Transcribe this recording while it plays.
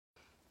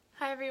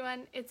Hi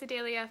everyone, it's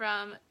Adaelia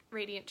from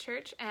Radiant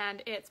Church,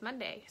 and it's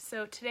Monday.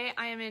 So today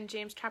I am in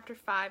James chapter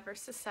 5,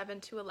 verses 7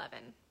 to 11.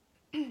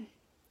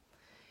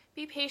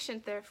 Be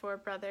patient, therefore,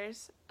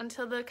 brothers,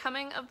 until the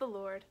coming of the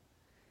Lord.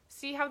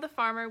 See how the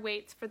farmer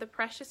waits for the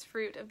precious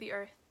fruit of the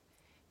earth,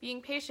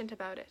 being patient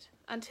about it,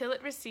 until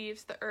it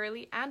receives the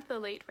early and the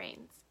late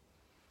rains.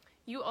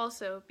 You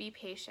also be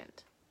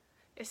patient.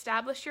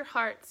 Establish your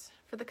hearts,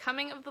 for the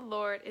coming of the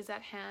Lord is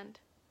at hand.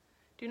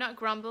 Do not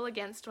grumble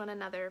against one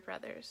another,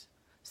 brothers,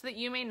 so that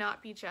you may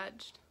not be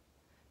judged.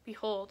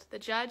 Behold, the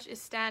judge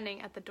is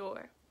standing at the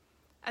door.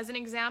 As an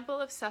example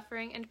of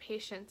suffering and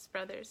patience,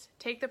 brothers,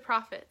 take the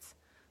prophets,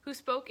 who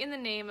spoke in the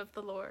name of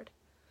the Lord.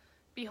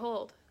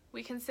 Behold,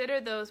 we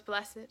consider those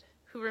blessed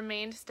who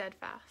remained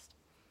steadfast.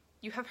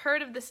 You have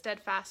heard of the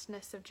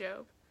steadfastness of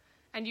Job,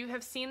 and you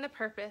have seen the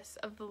purpose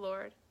of the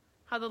Lord,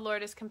 how the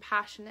Lord is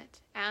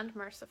compassionate and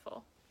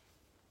merciful.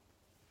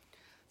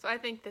 So I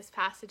think this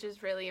passage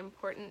is really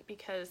important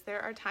because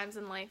there are times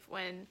in life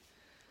when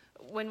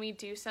we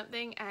do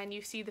something and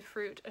you see the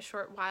fruit a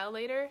short while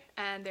later,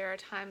 and there are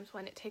times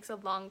when it takes a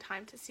long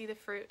time to see the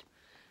fruit,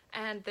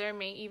 and there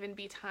may even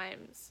be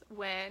times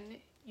when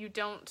you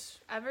don't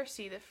ever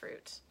see the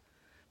fruit.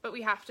 But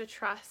we have to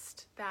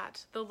trust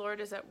that the Lord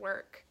is at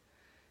work.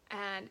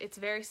 And it's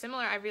very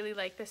similar. I really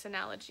like this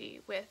analogy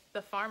with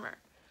the farmer,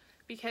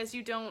 because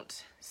you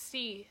don't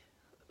see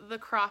the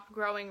crop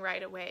growing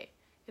right away.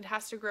 It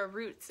has to grow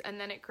roots, and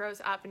then it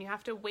grows up, and you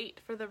have to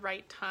wait for the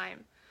right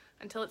time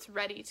until it's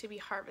ready to be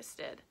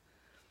harvested.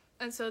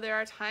 And so there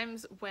are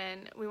times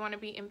when we want to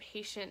be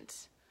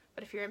impatient,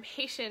 but if you're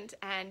impatient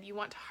and you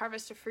want to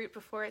harvest a fruit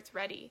before it's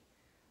ready,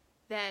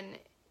 then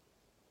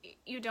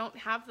you don't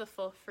have the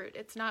full fruit.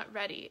 It's not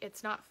ready.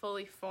 It's not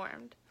fully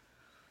formed.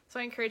 So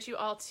I encourage you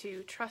all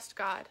to trust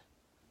God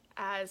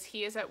as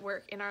He is at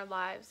work in our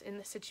lives, in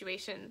the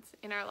situations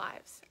in our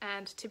lives,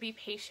 and to be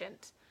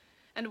patient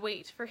and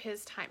wait for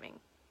His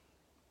timing.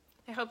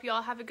 I hope you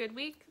all have a good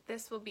week.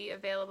 This will be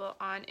available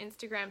on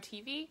Instagram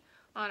TV,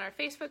 on our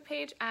Facebook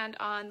page, and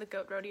on the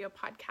Goat Rodeo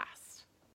podcast.